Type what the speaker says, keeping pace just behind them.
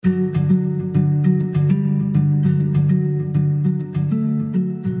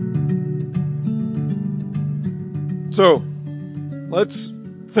So, let's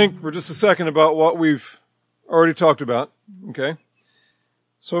think for just a second about what we've already talked about, okay?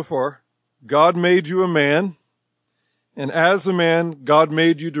 So far, God made you a man, and as a man, God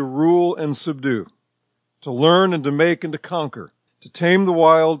made you to rule and subdue, to learn and to make and to conquer, to tame the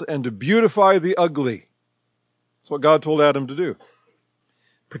wild and to beautify the ugly. That's what God told Adam to do.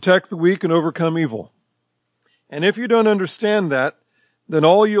 Protect the weak and overcome evil. And if you don't understand that, then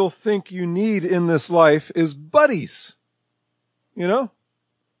all you'll think you need in this life is buddies. You know?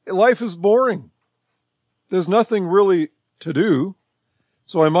 Life is boring. There's nothing really to do,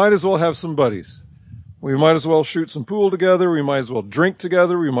 so I might as well have some buddies. We might as well shoot some pool together, we might as well drink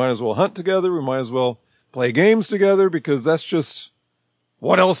together, we might as well hunt together, we might as well play games together, because that's just,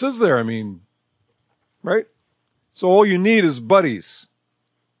 what else is there? I mean, right? So all you need is buddies.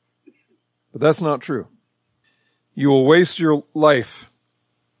 But that's not true. You will waste your life,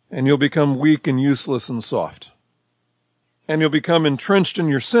 and you'll become weak and useless and soft. And you'll become entrenched in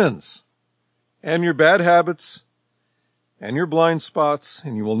your sins, and your bad habits, and your blind spots,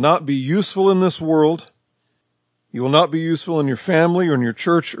 and you will not be useful in this world. You will not be useful in your family or in your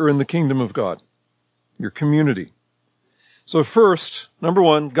church or in the kingdom of God, your community. So first, number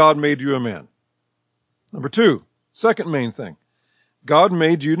one, God made you a man. Number two, second main thing, God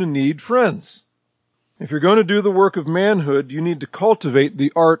made you to need friends. If you're going to do the work of manhood, you need to cultivate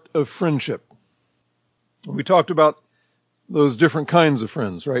the art of friendship. We talked about those different kinds of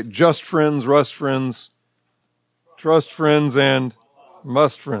friends, right? Just friends, rust friends, trust friends, and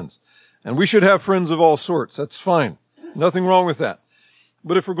must friends. And we should have friends of all sorts. That's fine. Nothing wrong with that.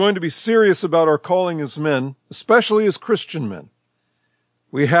 But if we're going to be serious about our calling as men, especially as Christian men,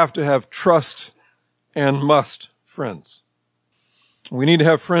 we have to have trust and must friends. We need to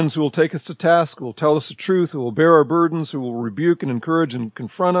have friends who will take us to task, who will tell us the truth, who will bear our burdens, who will rebuke and encourage and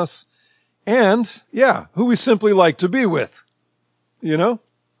confront us, and, who we simply like to be with. You know?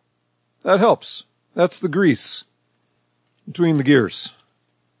 That helps. That's the grease between the gears.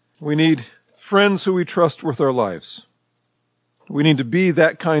 We need friends who we trust with our lives. We need to be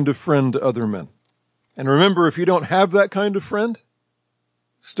that kind of friend to other men. And remember, if you don't have that kind of friend,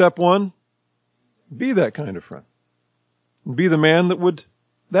 step one, be that kind of friend. And be the man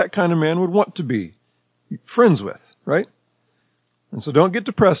that kind of man would want to be friends with, right? And so don't get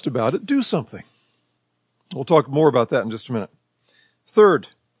depressed about it. Do something. We'll talk more about that in just a minute. Third,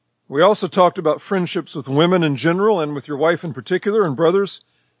 we also talked about friendships with women in general and with your wife in particular. And brothers,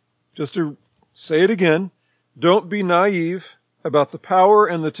 just to say it again, don't be naive about the power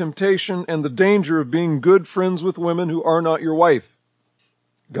and the temptation and the danger of being good friends with women who are not your wife.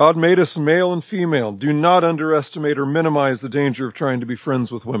 God made us male and female. Do not underestimate or minimize the danger of trying to be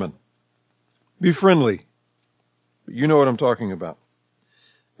friends with women. Be friendly. But you know what I'm talking about.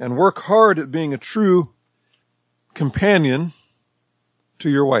 And work hard at being a true companion to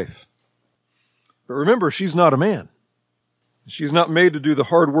your wife. But remember, she's not a man. She's not made to do the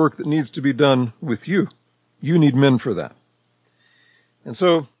hard work that needs to be done with you. You need men for that. And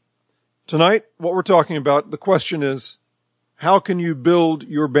so, tonight, what we're talking about, the question is, how can you build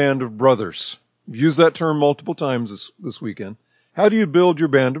your band of brothers? I've used that term multiple times this weekend. How do you build your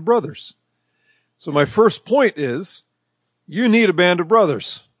band of brothers? So my first point is, you need a band of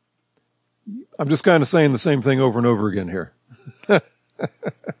brothers. I'm just kind of saying the same thing over and over again here.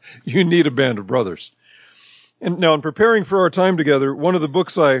 You need a band of brothers. And now in preparing for our time together, one of the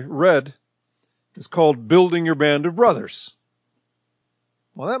books I read is called Building Your Band of Brothers.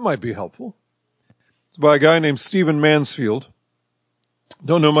 Well, that might be helpful. It's by a guy named Stephen Mansfield.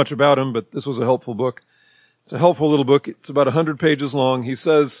 Don't know much about him, but this was a helpful book. It's a helpful little book. It's about 100 pages long. He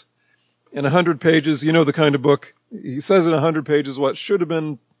says in 100 pages, you know the kind of book, he says in 100 pages what should have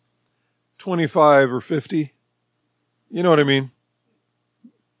been 25 or 50. You know what I mean?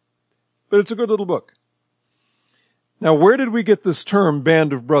 But it's a good little book. Now, where did we get this term,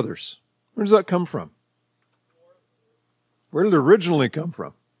 band of brothers? Where does that come from? Where did it originally come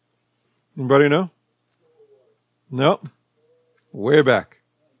from? Anybody know? Nope. Way back.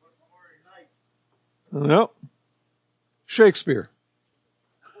 Nope. Shakespeare.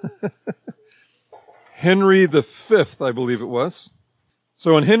 Henry V, I believe it was.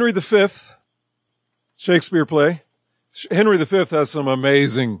 So in Henry V, Shakespeare play, Henry V has some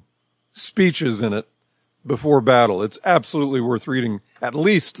amazing speeches in it before battle. It's absolutely worth reading at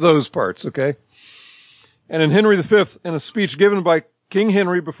least those parts, okay? And in Henry V, in a speech given by King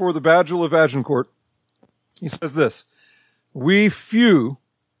Henry before the Battle of Agincourt, he says this, we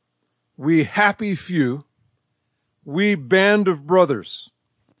happy few, we band of brothers,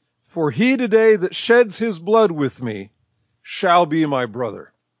 for he today that sheds his blood with me shall be my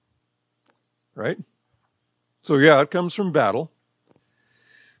brother. Right? So yeah, it comes from battle.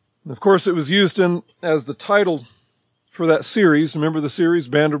 And of course, it was used as the title for that series. Remember the series,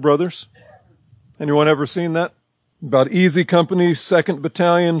 Band of Brothers? Anyone ever seen that? About Easy Company, 2nd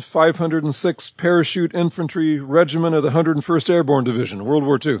Battalion, 506th Parachute Infantry Regiment of the 101st Airborne Division, World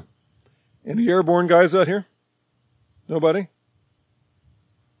War II. Any airborne guys out here? Nobody?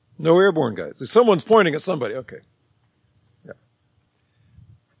 No airborne guys. Someone's pointing at somebody. Okay. Yeah.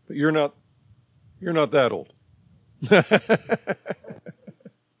 But you're not that old.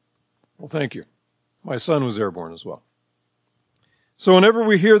 Well, thank you. My son was airborne as well. So whenever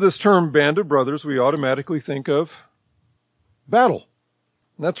we hear this term, Band of Brothers, we automatically think of battle.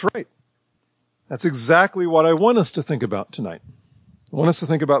 And that's right. That's exactly what I want us to think about tonight. I want us to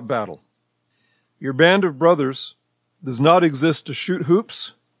think about battle. Your band of brothers does not exist to shoot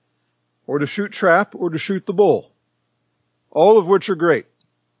hoops, or to shoot trap, or to shoot the bull. All of which are great.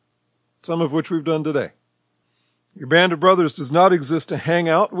 Some of which we've done today. Your band of brothers does not exist to hang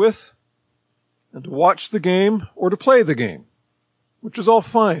out with, and to watch the game, or to play the game. Which is all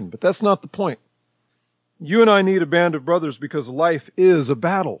fine, but that's not the point. You and I need a band of brothers because life is a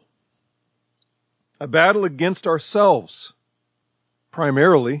battle. A battle against ourselves,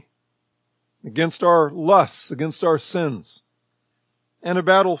 primarily, against our lusts, against our sins, and a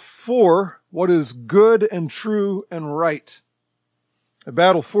battle for what is good and true and right. A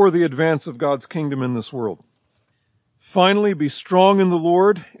battle for the advance of God's kingdom in this world. Finally, be strong in the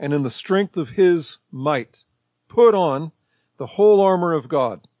Lord and in the strength of His might. Put on the whole armor of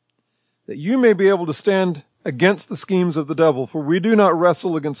God, that you may be able to stand against the schemes of the devil, for we do not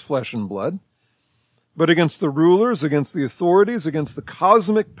wrestle against flesh and blood, but against the rulers, against the authorities, against the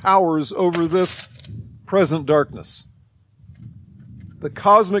cosmic powers over this present darkness. The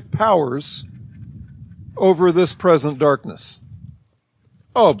cosmic powers over this present darkness.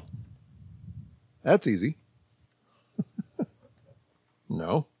 Oh, that's easy.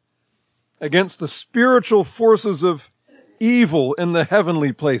 No. Against the spiritual forces of evil in the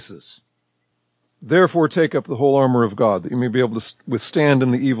heavenly places. Therefore take up the whole armor of God, that you may be able to withstand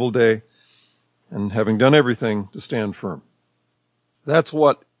in the evil day, and having done everything, to stand firm. That's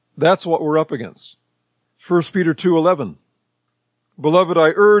what we're up against. 1 Peter 2:11. Beloved,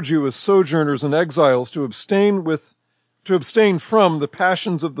 I urge you as sojourners and exiles to abstain from the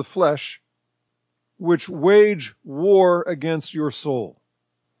passions of the flesh, which wage war against your soul.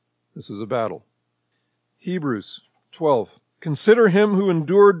 This is a battle. Hebrews 12. Consider him who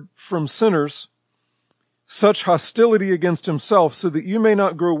endured from sinners such hostility against himself, so that you may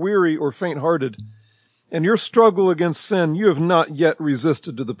not grow weary or faint-hearted. In your struggle against sin, you have not yet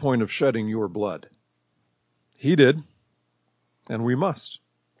resisted to the point of shedding your blood. He did, and we must.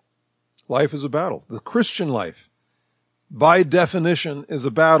 Life is a battle. The Christian life, by definition, is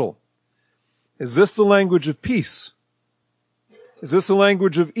a battle. Is this the language of peace? Is this the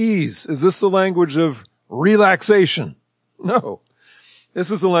language of ease? Is this the language of relaxation? No.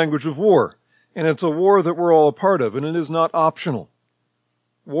 This is the language of war. And it's a war that we're all a part of, and it is not optional.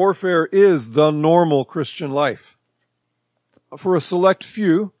 Warfare is the normal Christian life. For a select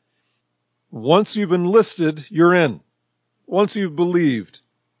few, once you've enlisted, you're in. Once you've believed,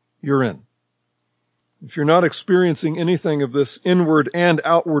 you're in. If you're not experiencing anything of this inward and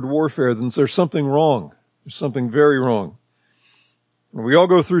outward warfare, then there's something wrong. There's something very wrong. And we all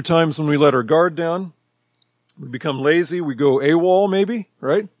go through times when we let our guard down. We become lazy. We go AWOL maybe,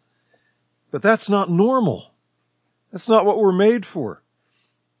 right? But that's not normal. That's not what we're made for.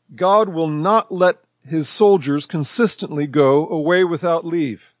 God will not let His soldiers consistently go away without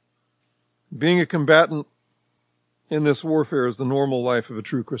leave. Being a combatant in this warfare is the normal life of a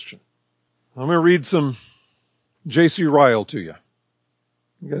true Christian. I'm going to read some J.C. Ryle to you.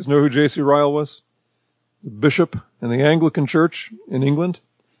 You guys know who J.C. Ryle was? The bishop in the Anglican Church in England.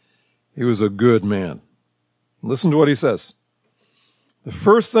 He was a good man. Listen to what he says. The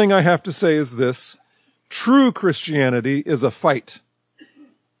first thing I have to say is this. True Christianity is a fight.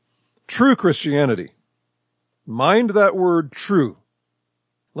 True Christianity. Mind that word true.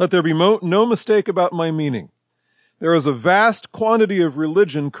 Let there be no mistake about my meaning. There is a vast quantity of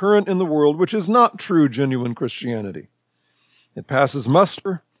religion current in the world which is not true, genuine Christianity. It passes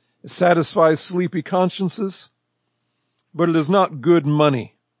muster, it satisfies sleepy consciences, but it is not good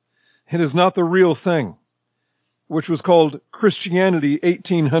money. It is not the real thing, which was called Christianity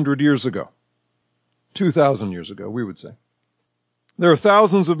 1,800 years ago. 2,000 years ago, we would say. There are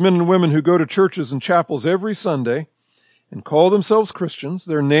thousands of men and women who go to churches and chapels every Sunday and call themselves Christians.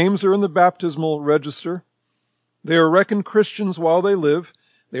 Their names are in the baptismal register. They are reckoned Christians while they live.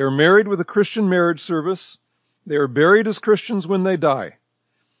 They are married with a Christian marriage service. They are buried as Christians when they die.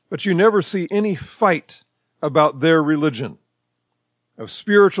 But you never see any fight about their religion, of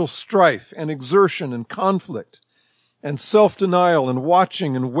spiritual strife and exertion and conflict and self-denial and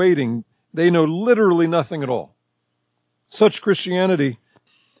watching and waiting. They know literally nothing at all. Such Christianity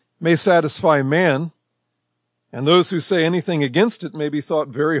may satisfy man, and those who say anything against it may be thought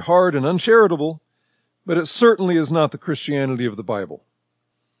very hard and uncharitable, but it certainly is not the Christianity of the Bible.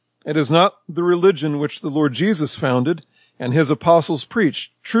 It is not the religion which the Lord Jesus founded and his apostles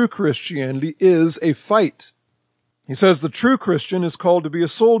preached. True Christianity is a fight. He says the true Christian is called to be a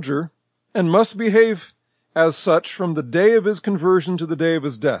soldier and must behave as such from the day of his conversion to the day of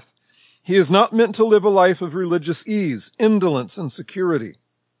his death. He is not meant to live a life of religious ease, indolence, and security.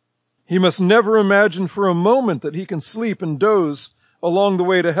 He must never imagine for a moment that he can sleep and doze along the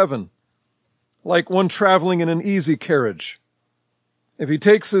way to heaven, like one traveling in an easy carriage. If he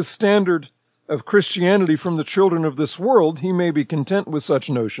takes his standard of Christianity from the children of this world, he may be content with such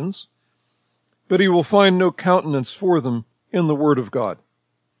notions, but he will find no countenance for them in the Word of God.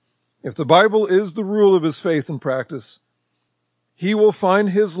 If the Bible is the rule of his faith and practice, he will find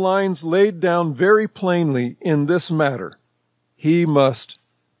his lines laid down very plainly in this matter. He must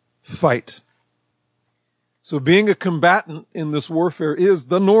fight. So being a combatant in this warfare is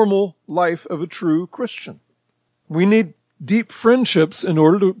the normal life of a true Christian. We need deep friendships in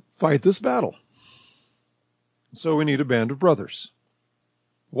order to fight this battle. So we need a band of brothers.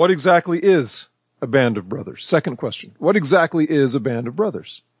 What exactly is a band of brothers? Second question. What exactly is a band of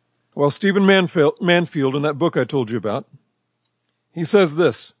brothers? Well, Stephen Manfield, in that book I told you about, he says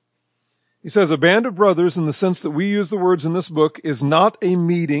this. He says, a band of brothers, in the sense that we use the words in this book, is not a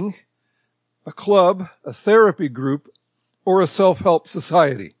meeting, a club, a therapy group, or a self-help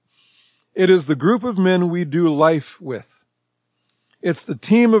society. It is the group of men we do life with. It's the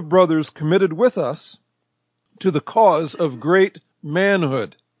team of brothers committed with us to the cause of great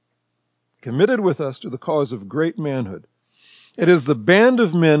manhood. Committed with us to the cause of great manhood. It is the band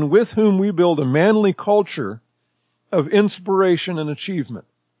of men with whom we build a manly culture of inspiration and achievement.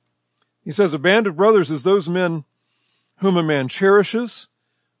 He says a band of brothers is those men whom a man cherishes,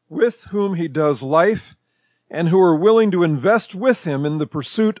 with whom he does life, and who are willing to invest with him in the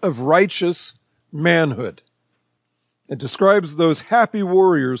pursuit of righteous manhood. It describes those happy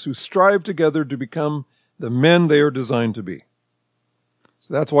warriors who strive together to become the men they are designed to be.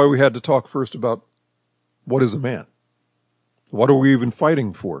 So that's why we had to talk first about what is a man? What are we even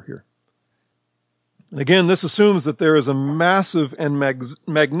fighting for here? And again, this assumes that there is a massive and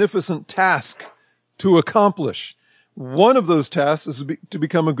magnificent task to accomplish. One of those tasks is to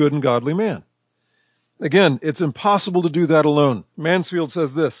become a good and godly man. Again, it's impossible to do that alone. Mansfield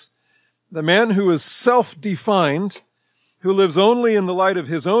says this, the man who is self-defined, who lives only in the light of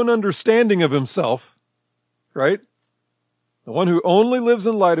his own understanding of himself, right? The one who only lives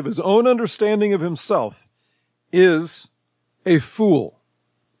in light of his own understanding of himself is a fool.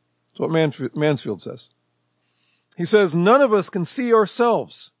 That's what Mansfield says. He says, none of us can see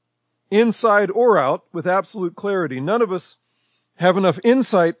ourselves, inside or out, with absolute clarity. None of us have enough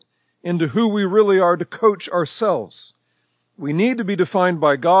insight into who we really are to coach ourselves. We need to be defined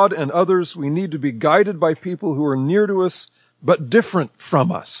by God and others. We need to be guided by people who are near to us, but different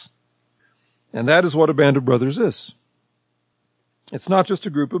from us. And that is what a band of brothers is. It's not just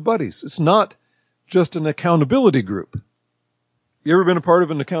a group of buddies. It's not just an accountability group. You ever been a part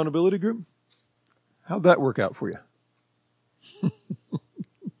of an accountability group? How'd that work out for you?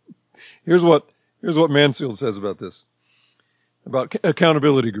 Here's what Mansfield says about this, about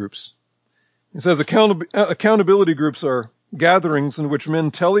accountability groups. He says accountability groups are gatherings in which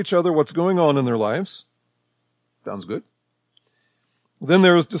men tell each other what's going on in their lives. Sounds good. Then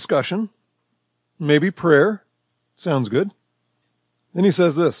there is discussion, maybe prayer. Sounds good. Then he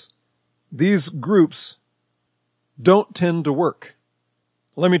says this, these groups don't tend to work.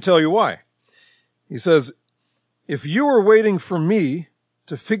 Let me tell you why. He says, if you are waiting for me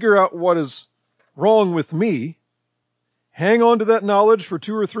to figure out what is wrong with me, hang on to that knowledge for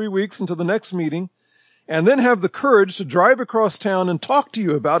 2 or 3 weeks until the next meeting, and then have the courage to drive across town and talk to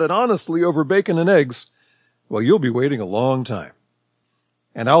you about it honestly over bacon and eggs, well, you'll be waiting a long time.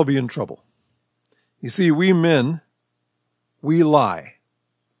 And I'll be in trouble. You see, we men, we lie.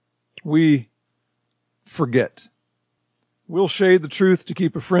 We forget. We'll shade the truth to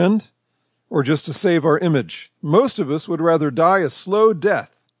keep a friend or just to save our image. Most of us would rather die a slow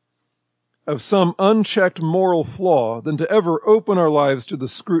death of some unchecked moral flaw than to ever open our lives to the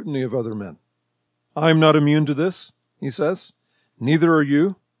scrutiny of other men. I'm not immune to this, he says. Neither are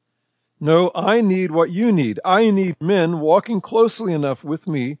you. No, I need what you need. I need men walking closely enough with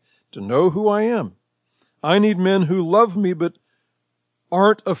me to know who I am. I need men who love me but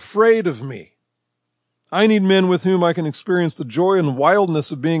aren't afraid of me. I need men with whom I can experience the joy and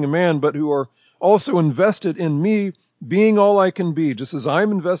wildness of being a man, but who are also invested in me being all I can be, just as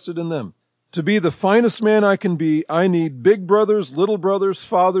I'm invested in them. To be the finest man I can be, I need big brothers, little brothers,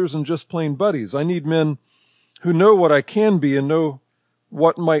 fathers, and just plain buddies. I need men who know what I can be and know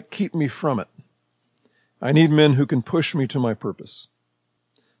what might keep me from it. I need men who can push me to my purpose.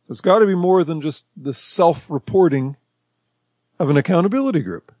 It's got to be more than just the self-reporting of an accountability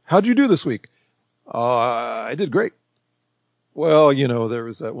group. How'd you do this week? I did great. Well, there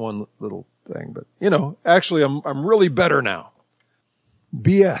was that one little thing, but actually I'm really better now.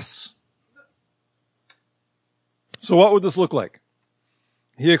 BS. So what would this look like?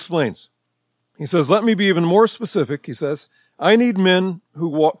 He explains. He says, let me be even more specific. He says, I need men who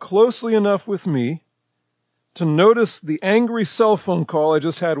walk closely enough with me to notice the angry cell phone call I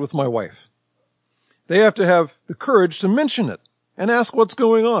just had with my wife. They have to have the courage to mention it and ask what's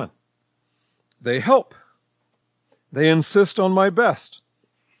going on. They help. They insist on my best.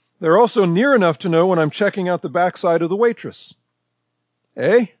 They're also near enough to know when I'm checking out the backside of the waitress.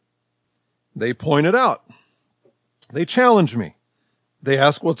 They point it out. They challenge me. They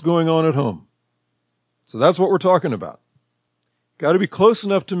ask what's going on at home. So that's what we're talking about. Got to be close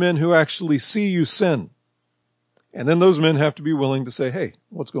enough to men who actually see you sin. And then those men have to be willing to say, hey,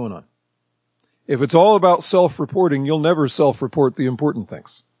 what's going on? If it's all about self-reporting, you'll never self-report the important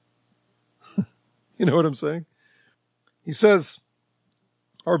things. You know what I'm saying? He says,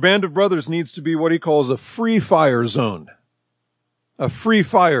 our band of brothers needs to be what he calls a free fire zone. A free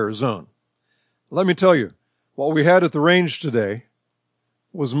fire zone. Let me tell you, what we had at the range today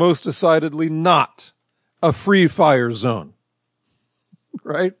was most decidedly not a free fire zone.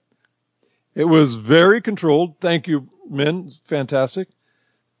 Right? It was very controlled. Thank you, men. Fantastic.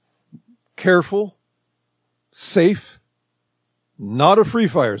 Careful. Safe. Not a free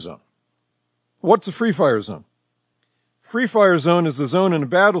fire zone. What's a free fire zone? Free fire zone is the zone in a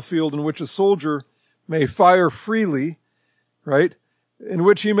battlefield in which a soldier may fire freely, right? In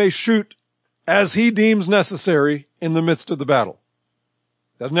which he may shoot as he deems necessary in the midst of the battle.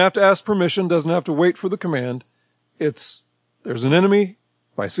 Doesn't have to ask permission, doesn't have to wait for the command. There's an enemy.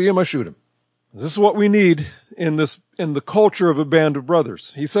 If I see him, I shoot him. This is what we need in the culture of a band of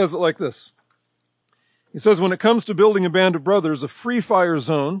brothers. He says it like this. He says, when it comes to building a band of brothers, a free fire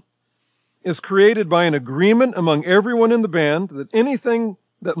zone is created by an agreement among everyone in the band that anything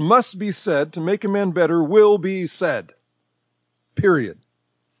that must be said to make a man better will be said. Period.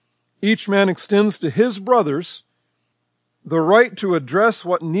 Each man extends to his brothers the right to address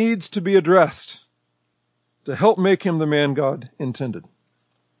what needs to be addressed to help make him the man God intended.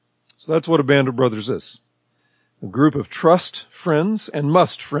 So that's what a band of brothers is. A group of trust friends and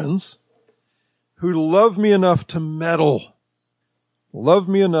must friends who love me enough to meddle. Love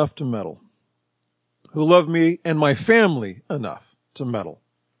me enough to meddle. Who love me and my family enough to meddle.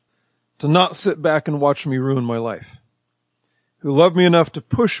 To not sit back and watch me ruin my life. Who love me enough to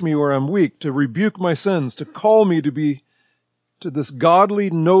push me where I'm weak, to rebuke my sins, to call me to this godly,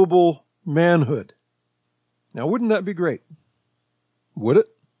 noble manhood. Now, wouldn't that be great? Would it?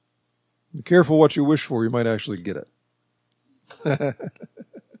 Be careful what you wish for, you might actually get it.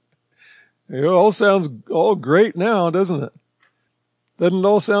 It all sounds all great now, doesn't it? Doesn't it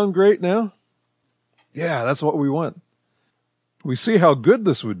all sound great now? Yeah, that's what we want. We see how good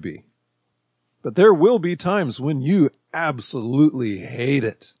this would be. But there will be times when you absolutely hate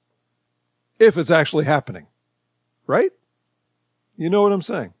it. If it's actually happening. Right? You know what I'm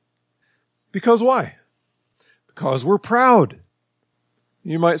saying? Because why? Because we're proud.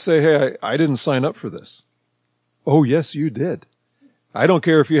 You might say, hey, I didn't sign up for this. Oh, yes, you did. I don't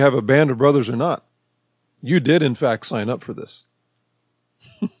care if you have a band of brothers or not. You did, in fact, sign up for this.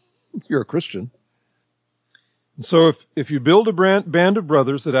 You're a Christian. And so if you build a band of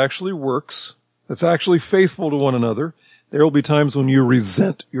brothers that actually works, that's actually faithful to one another, there will be times when you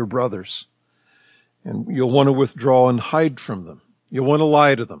resent your brothers. And you'll want to withdraw and hide from them. You'll want to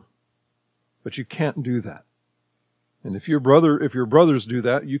lie to them. But you can't do that. And if your brothers do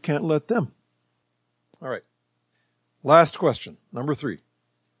that, you can't let them. All right. Last question, number 3.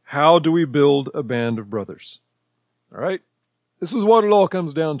 How do we build a band of brothers? All right. This is what it all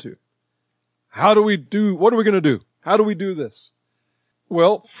comes down to. What are we going to do? How do we do this?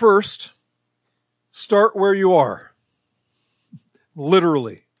 Well, first, start where you are.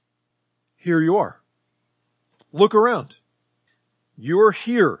 Literally. Here you are. Look around. You are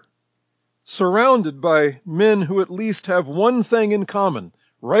here, surrounded by men who at least have one thing in common.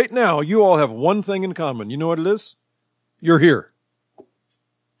 Right now, you all have one thing in common. You know what it is? You're here.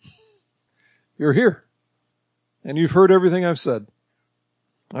 You're here. And you've heard everything I've said.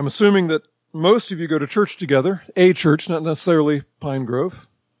 I'm assuming that most of you go to church together, a church, not necessarily Pine Grove.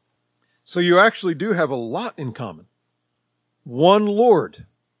 So you actually do have a lot in common. One Lord,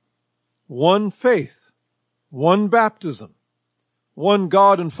 one faith, one baptism, one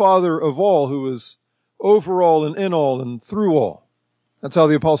God and Father of all, who is over all and in all and through all. That's how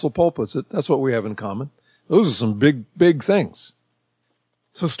the Apostle Paul puts it. That's what we have in common. Those are some big, big things.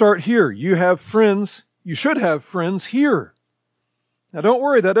 So start here. You have friends. You should have friends here. Now don't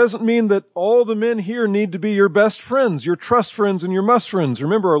worry. That doesn't mean that all the men here need to be your best friends, your trust friends and your must friends.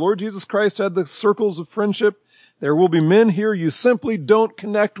 Remember, our Lord Jesus Christ had the circles of friendship. There will be men here you simply don't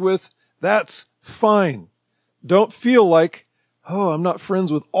connect with. That's fine. Don't feel like, oh, I'm not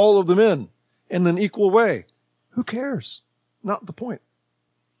friends with all of the men in an equal way. Who cares? Not the point.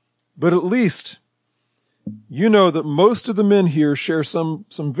 But at least you know that most of the men here share some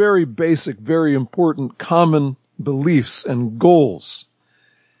very basic, very important common beliefs and goals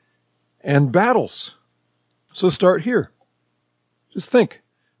and battles. So start here. Just think,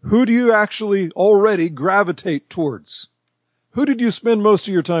 who do you actually already gravitate towards? Who did you spend most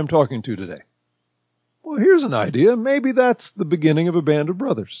of your time talking to today? Well, here's an idea. Maybe that's the beginning of a band of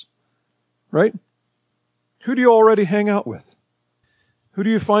brothers, right? Who do you already hang out with? Who do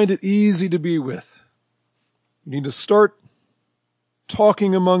you find it easy to be with? You need to start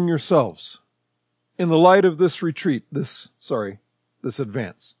talking among yourselves in the light of this retreat, this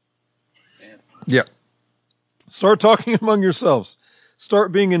advance. Yeah. Start talking among yourselves.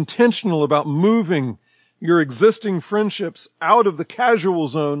 Start being intentional about moving your existing friendships out of the casual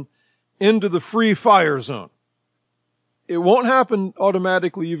zone into the free fire zone. It won't happen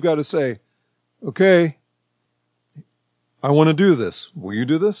automatically. You've got to say, okay, I want to do this. Will you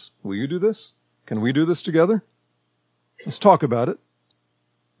do this? Will you do this? Can we do this together? Let's talk about it.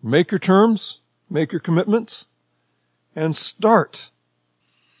 Make your terms, make your commitments, and start.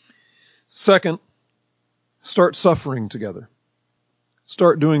 Second, start suffering together.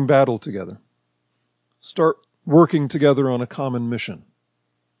 Start doing battle together. Start working together on a common mission.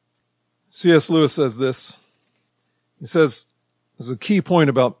 C.S. Lewis says this. He says, this is a key point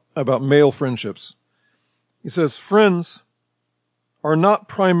about male friendships. He says, friends are not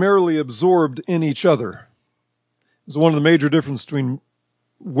primarily absorbed in each other. This is one of the major differences between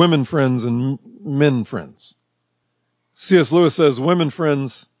women friends and men friends. C.S. Lewis says women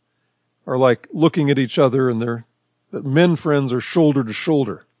friends are like looking at each other, but men friends are shoulder to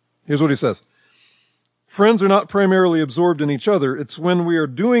shoulder. Here's what he says. Friends are not primarily absorbed in each other. It's when we are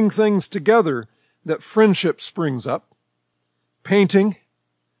doing things together that friendship springs up. Painting,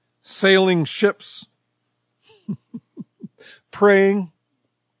 sailing ships, praying,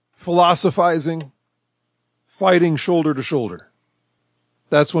 philosophizing, fighting shoulder to shoulder.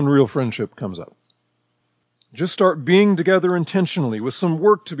 That's when real friendship comes up. Just start being together intentionally with some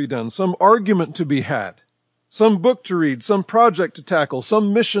work to be done, some argument to be had, some book to read, some project to tackle,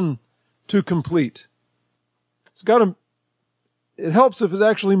 some mission to complete. It helps if it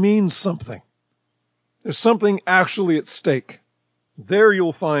actually means something. There's something actually at stake. There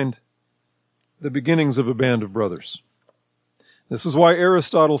you'll find the beginnings of a band of brothers. This is why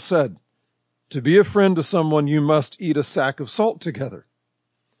Aristotle said, to be a friend to someone, you must eat a sack of salt together.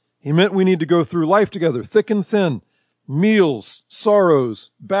 He meant we need to go through life together, thick and thin, meals, sorrows,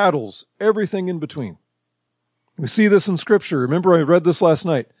 battles, everything in between. We see this in Scripture. Remember, I read this last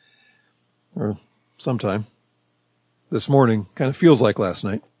night, or sometime this morning. Kind of feels like last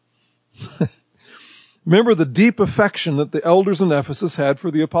night. Remember the deep affection that the elders in Ephesus had for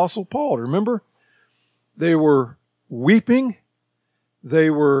the Apostle Paul. Remember? They were weeping, they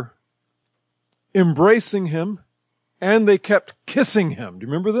were embracing him, and they kept kissing him. Do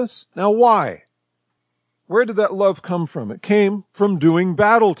you remember this? Now why? Where did that love come from? It came from doing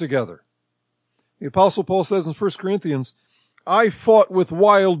battle together. The Apostle Paul says in 1 Corinthians, I fought with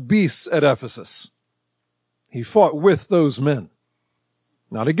wild beasts at Ephesus. He fought with those men.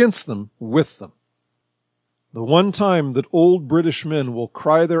 Not against them, with them. The one time that old British men will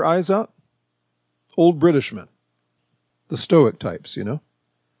cry their eyes out, old British men, the Stoic types, you know,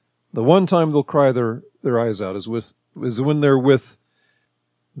 the one time they'll cry their eyes out is when they're with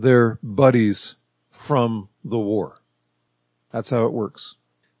their buddies from the war. That's how it works.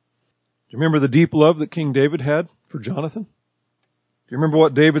 Do you remember the deep love that King David had for Jonathan? Do you remember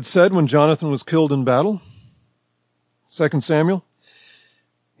what David said when Jonathan was killed in battle? 2 Samuel.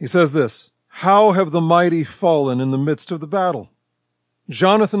 He says this, how have the mighty fallen in the midst of the battle?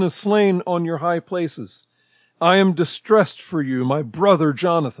 Jonathan is slain on your high places. I am distressed for you, my brother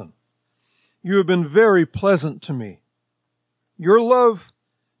Jonathan. You have been very pleasant to me. Your love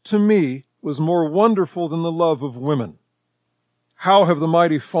to me was more wonderful than the love of women. How have the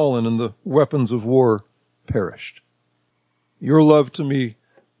mighty fallen and the weapons of war perished? Your love to me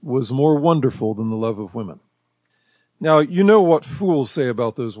was more wonderful than the love of women. Now, you know what fools say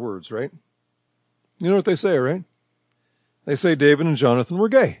about those words, right? You know what they say, right? They say David and Jonathan were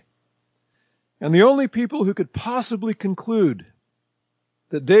gay. And the only people who could possibly conclude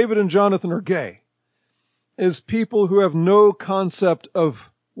that David and Jonathan are gay is people who have no concept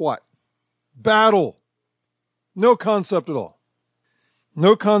of what? Battle. No concept at all.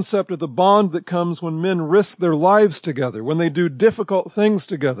 No concept of the bond that comes when men risk their lives together, when they do difficult things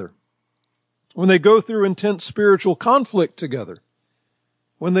together, when they go through intense spiritual conflict together,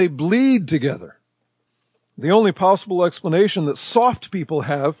 when they bleed together. The only possible explanation that soft people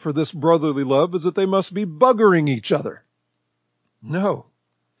have for this brotherly love is that they must be buggering each other. No.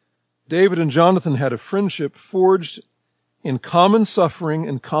 David and Jonathan had a friendship forged in common suffering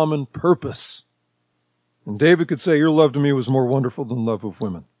and common purpose. And David could say, your love to me was more wonderful than love of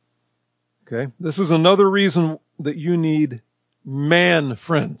women. Okay? This is another reason that you need man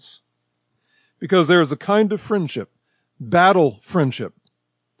friends. Because there is a kind of friendship, battle friendship,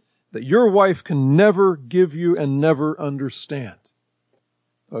 that your wife can never give you and never understand.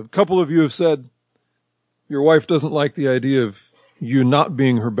 A couple of you have said your wife doesn't like the idea of you not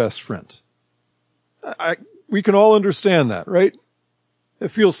being her best friend. We can all understand that, right? It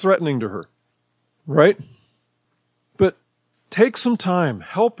feels threatening to her, right? But take some time.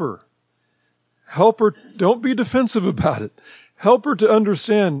 Help her. Help her. Don't be defensive about it. Help her to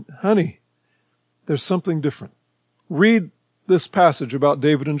understand, honey, there's something different. Read this passage about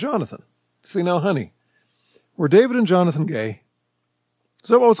David and Jonathan. See now, honey, were David and Jonathan gay? Is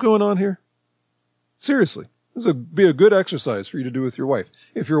that what's going on here? Seriously, this would be a good exercise for you to do with your wife,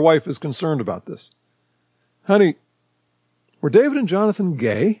 if your wife is concerned about this. Honey, were David and Jonathan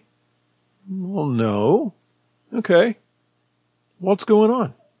gay? Well, no. Okay. What's going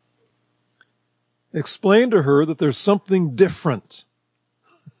on? Explain to her that there's something different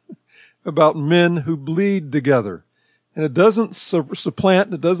about men who bleed together. And it doesn't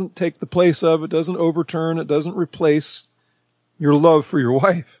supplant, it doesn't take the place of, it doesn't overturn, it doesn't replace your love for your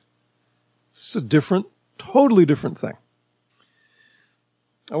wife. It's a different, totally different thing.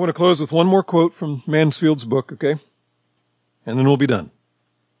 I want to close with one more quote from Mansfield's book, okay? And then we'll be done.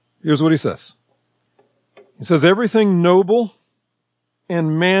 Here's what he says. He says, everything noble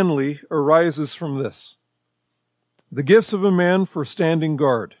and manly arises from this: the gifts of a man for standing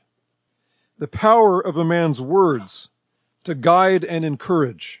guard, the power of a man's words to guide and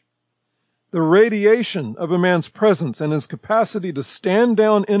encourage, the radiation of a man's presence and his capacity to stand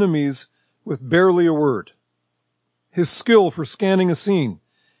down enemies with barely a word, his skill for scanning a scene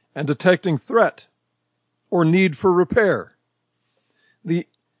and detecting threat or need for repair, the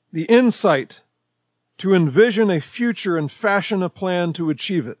insight to envision a future and fashion a plan to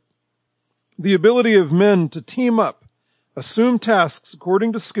achieve it, the ability of men to team up, assume tasks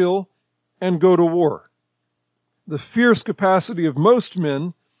according to skill, and go to war, the fierce capacity of most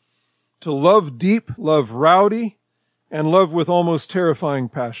men to love deep, love rowdy, and love with almost terrifying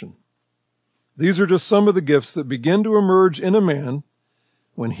passion. These are just some of the gifts that begin to emerge in a man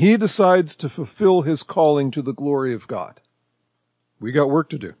when he decides to fulfill his calling to the glory of God. We got work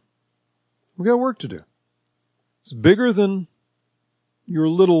to do. We got work to do. It's bigger than your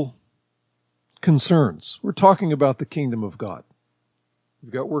little concerns. We're talking about the kingdom of God.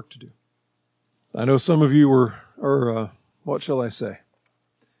 We've got work to do. I know some of you are what shall I say?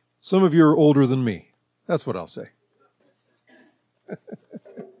 Some of you are older than me. That's what I'll say.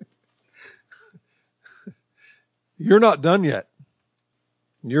 You're not done yet.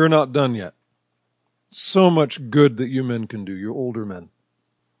 You're not done yet. So much good that you men can do, you older men.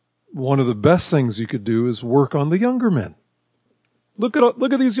 One of the best things you could do is work on the younger men. Look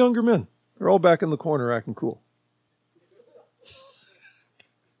at these younger men. They're all back in the corner acting cool.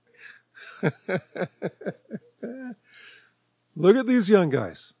 Look at these young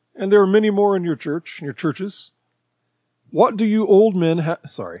guys. And there are many more in your church, in your churches. What do you old men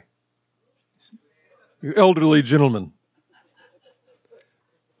you elderly gentlemen,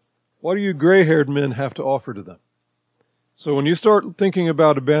 what do you gray-haired men have to offer to them? So when you start thinking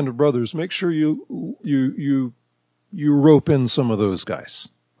about a band of brothers, make sure you rope in some of those guys,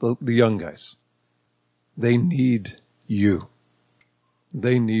 the young guys. They need you.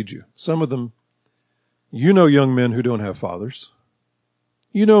 They need you. Some of them, you know young men who don't have fathers.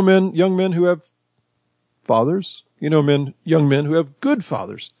 You know young men who have fathers. You know young men who have good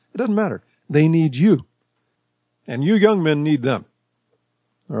fathers. It doesn't matter. They need you. And you young men need them.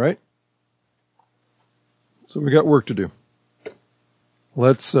 All right? So we got work to do.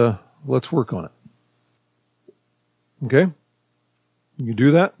 Let's work on it. Okay? You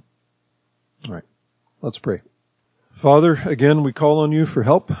do that? All right. Let's pray. Father, again, we call on you for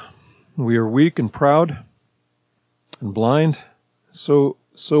help. We are weak and proud and blind, so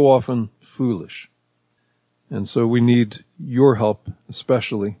often foolish. And so we need your help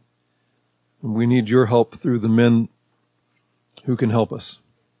especially. And we need your help through the men who can help us.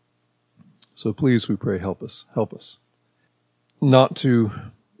 So please, we pray, help us. Help us. Not to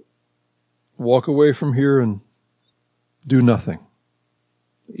walk away from here and do nothing.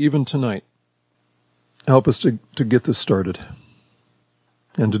 Even tonight. Help us to get this started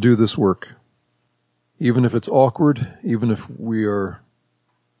and to do this work. Even if it's awkward, even if we are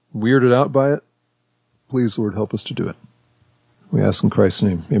weirded out by it, please, Lord, help us to do it. We ask in Christ's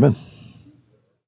name. Amen.